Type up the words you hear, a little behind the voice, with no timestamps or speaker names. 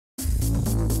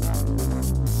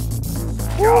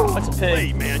God, That's a pig.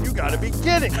 Hey, man, you gotta be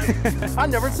kidding me. I've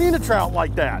never seen a trout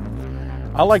like that.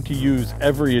 I like to use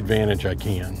every advantage I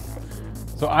can.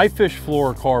 So I fish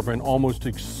fluorocarbon almost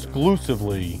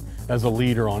exclusively as a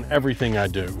leader on everything I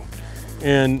do.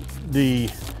 And the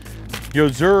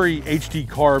Yo-Zuri HD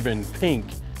Carbon Pink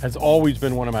has always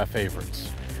been one of my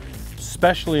favorites,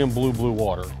 especially in blue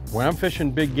water. When I'm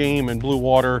fishing big game in blue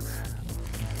water,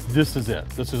 this is it.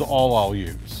 This is all I'll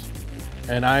use.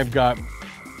 And I've got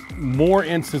more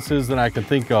instances than I can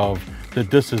think of that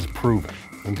this is proven,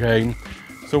 okay?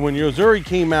 So when Yo-Zuri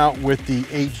came out with the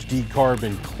HD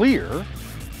Carbon Clear,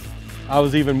 I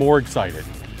was even more excited.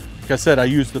 Like I said, I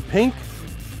use the pink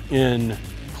in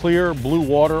clear blue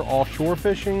water offshore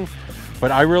fishing,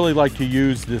 but I really like to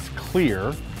use this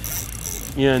clear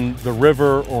in the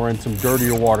river or in some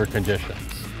dirtier water conditions.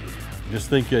 I just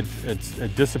think it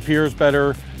disappears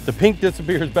better. The pink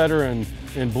disappears better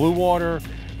in blue water,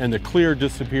 and the clear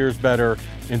disappears better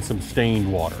in some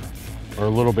stained water or a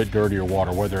little bit dirtier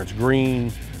water, whether it's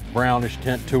green, brownish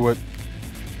tint to it.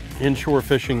 Inshore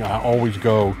fishing, I always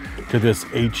go to this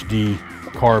HD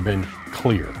Carbon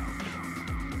Clear.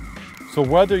 So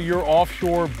whether you're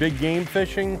offshore big game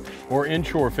fishing or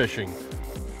inshore fishing,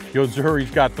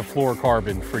 Yo-Zuri's got the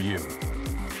fluorocarbon for you.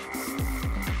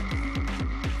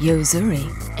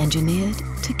 Yo-Zuri, engineered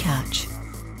to catch.